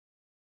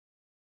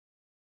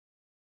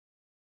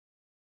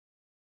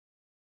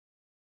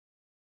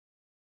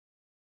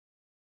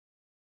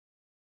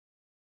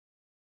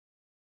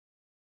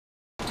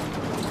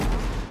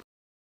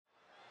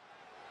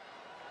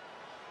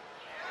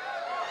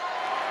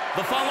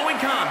The following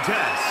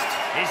contest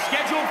is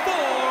scheduled for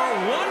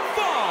one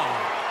fall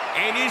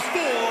and is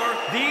for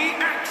the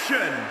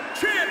Action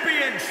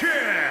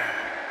Championship.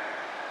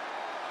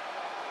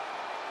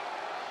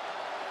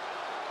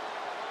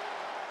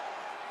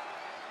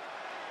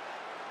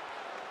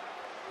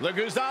 Look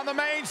who's on the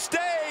main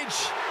stage.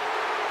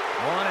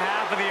 One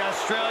half of the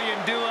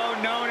Australian duo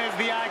known as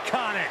the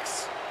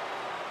Iconics.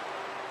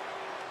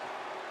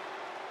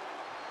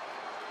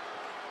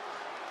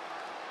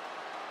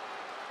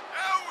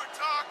 Now we're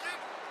talking.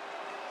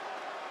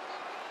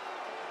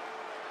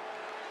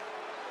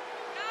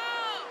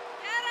 Go!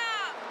 Get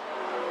up!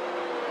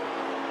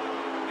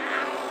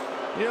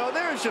 You know,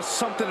 there's just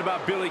something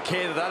about Billie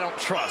Kay that I don't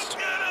trust.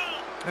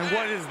 And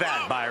what is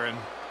that, Byron?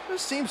 It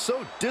seems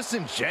so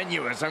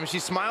disingenuous. I mean, she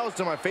smiles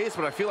to my face,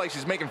 but I feel like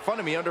she's making fun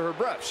of me under her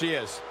breath. She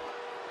is.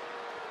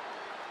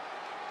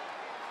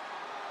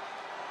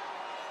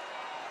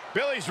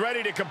 Billie's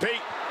ready to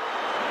compete.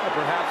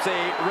 Perhaps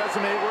a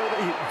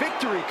resume-worthy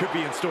victory could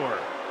be in store.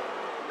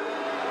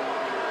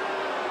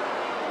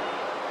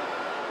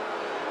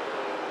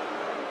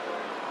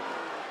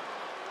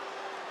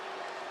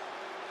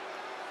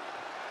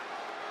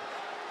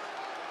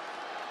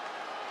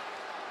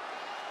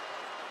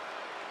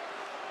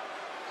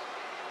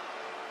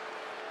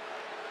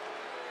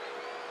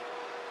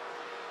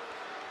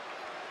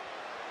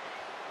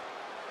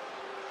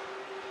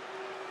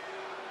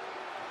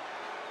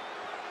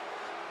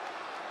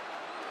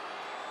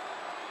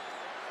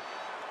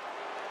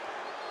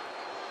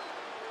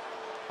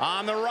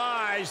 On the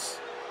rise,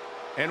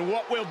 and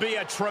what will be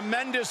a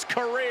tremendous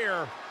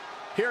career,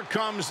 here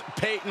comes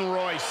Peyton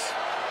Royce.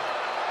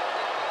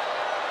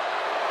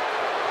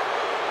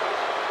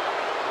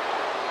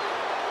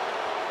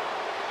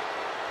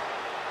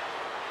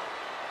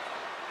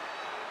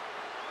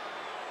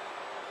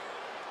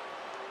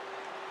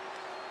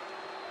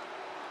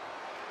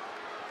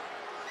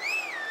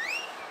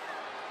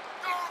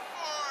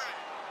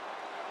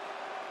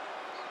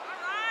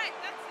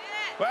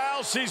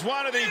 Well, she's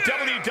one of the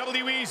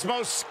WWE's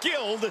most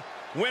skilled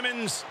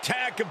women's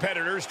tag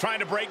competitors, trying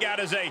to break out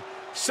as a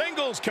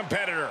singles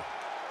competitor.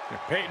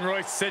 Peyton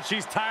Royce said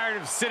she's tired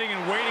of sitting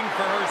and waiting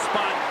for her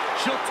spot.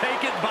 She'll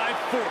take it by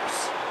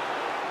force.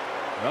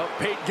 Well,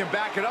 Peyton can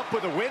back it up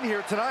with a win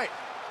here tonight.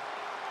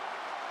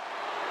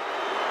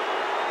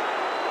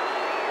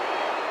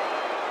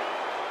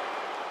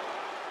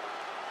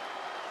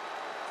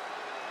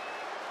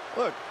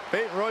 Look,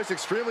 Peyton Royce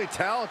extremely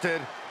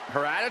talented.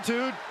 Her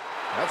attitude,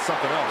 that's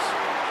something else.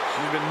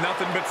 She's been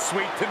nothing but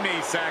sweet to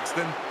me,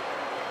 Saxton.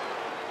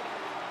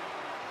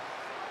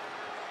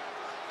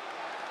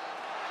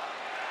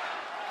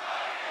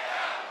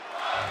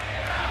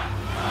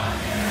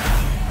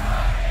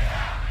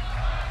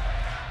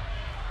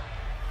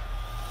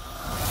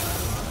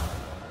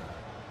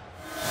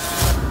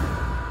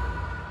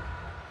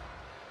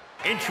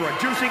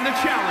 Introducing the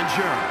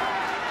challenger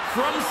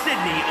from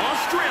Sydney,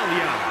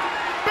 Australia,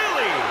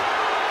 Billie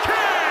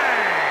Kay.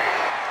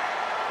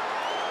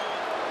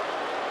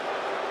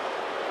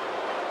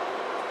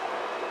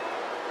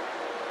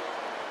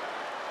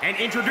 And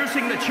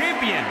introducing the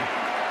champion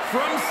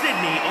from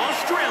Sydney,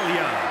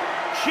 Australia,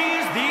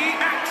 she's the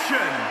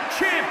Action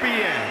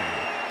Champion,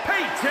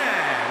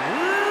 Peyton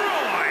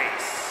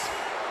Royce.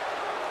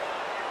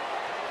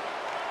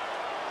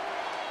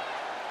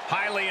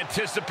 Highly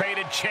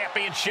anticipated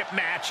championship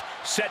match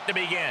set to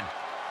begin.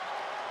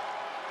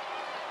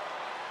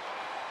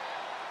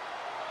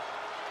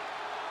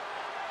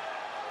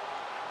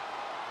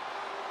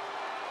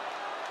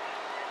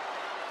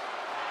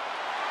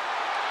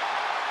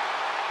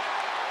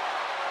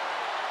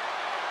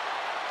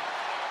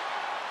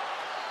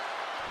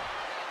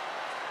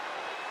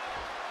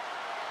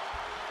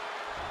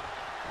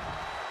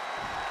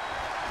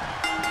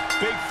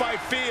 Big fight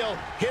feel.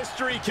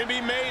 History can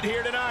be made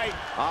here tonight.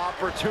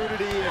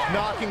 Opportunity is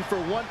knocking for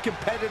one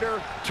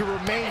competitor to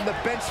remain the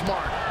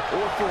benchmark,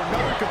 or for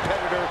another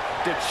competitor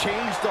to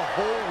change the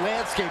whole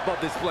landscape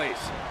of this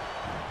place.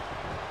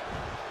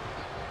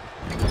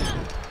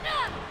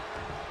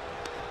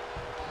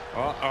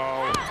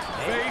 Uh-oh.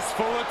 Face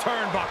full of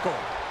turnbuckle.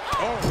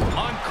 Oh,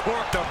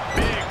 uncorked a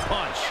big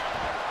punch.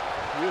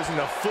 Using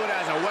the foot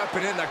as a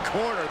weapon in the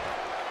corner.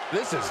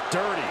 This is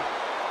dirty.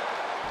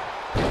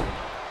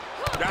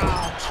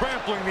 Now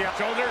trampling the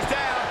Shoulders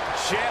down.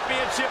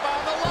 Championship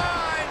on the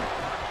line.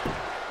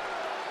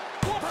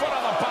 Foot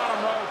on the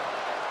bottom rope.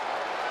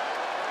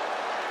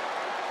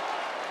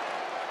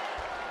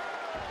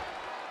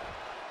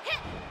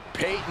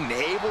 Peyton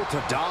able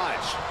to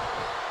dodge.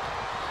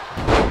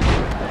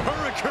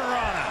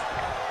 Hurricanrana.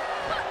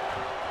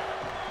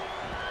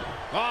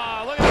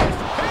 Ah, look at this.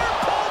 Hair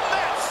pull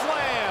mat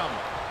slam.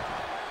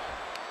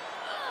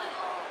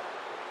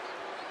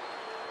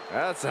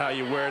 That's how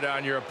you wear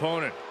down your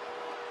opponent.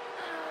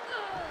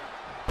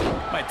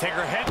 Might take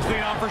her head clean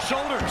off her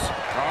shoulders.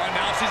 Oh,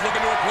 now she's looking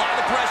to apply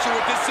the pressure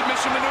with this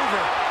submission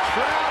maneuver.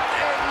 Trapped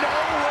and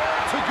nowhere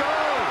to go.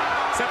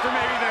 Except for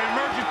maybe the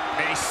emergent.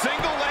 A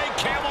single leg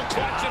camel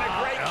clutch and a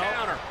great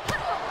counter.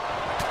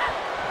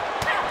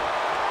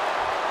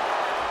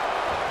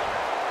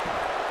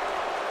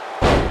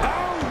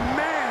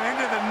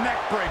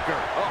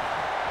 Neckbreaker. Oh,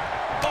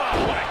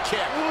 what a kick.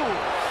 Ooh.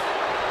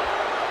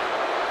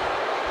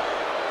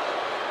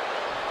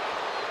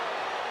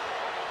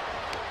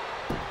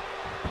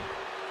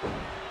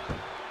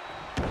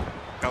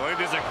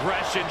 His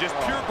aggression, just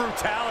pure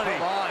brutality.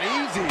 Come on,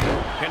 easy.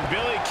 Can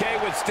Billie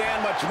Kay withstand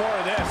much more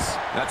of this?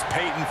 That's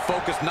Peyton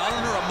focused not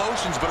on her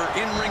emotions, but her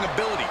in-ring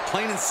ability.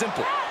 Plain and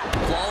simple.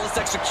 Flawless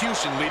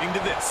execution leading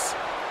to this.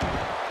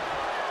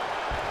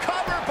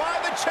 Covered by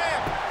the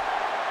champ.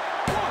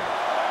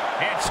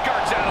 And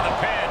skirts out of the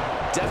pin.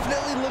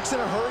 Definitely looks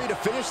in a hurry to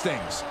finish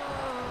things.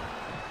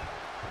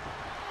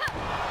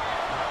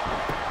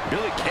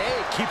 Billie Kay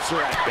keeps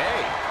her at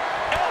bay.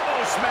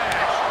 Elbow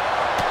smash.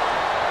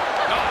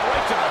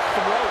 Right to the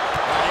throat.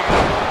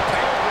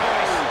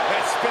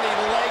 That spinning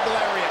leg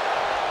lariat.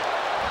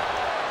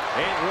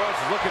 Peyton Royce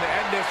is looking to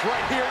end this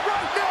right here,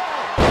 right now.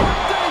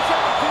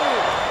 Deja vu.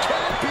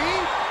 Can it be?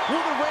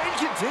 Will the reign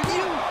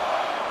continue?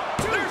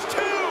 There's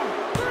 2.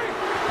 3.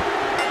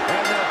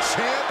 And the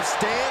champ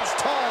stands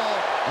tall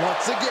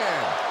once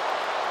again.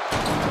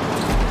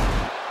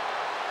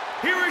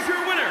 Here is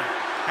your winner,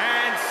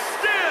 and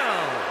still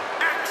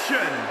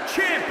Action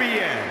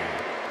Champion,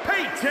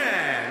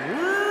 Peyton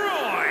Royce.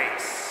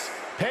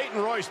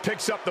 Peyton Royce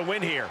picks up the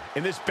win here.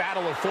 In this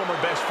battle of former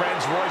best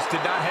friends, Royce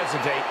did not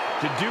hesitate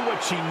to do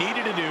what she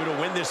needed to do to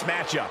win this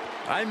matchup.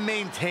 I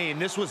maintain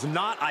this was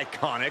not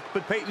iconic,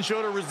 but Peyton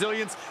showed her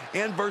resilience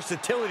and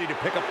versatility to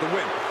pick up the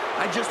win.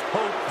 I just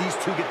hope these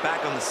two get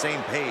back on the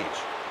same page.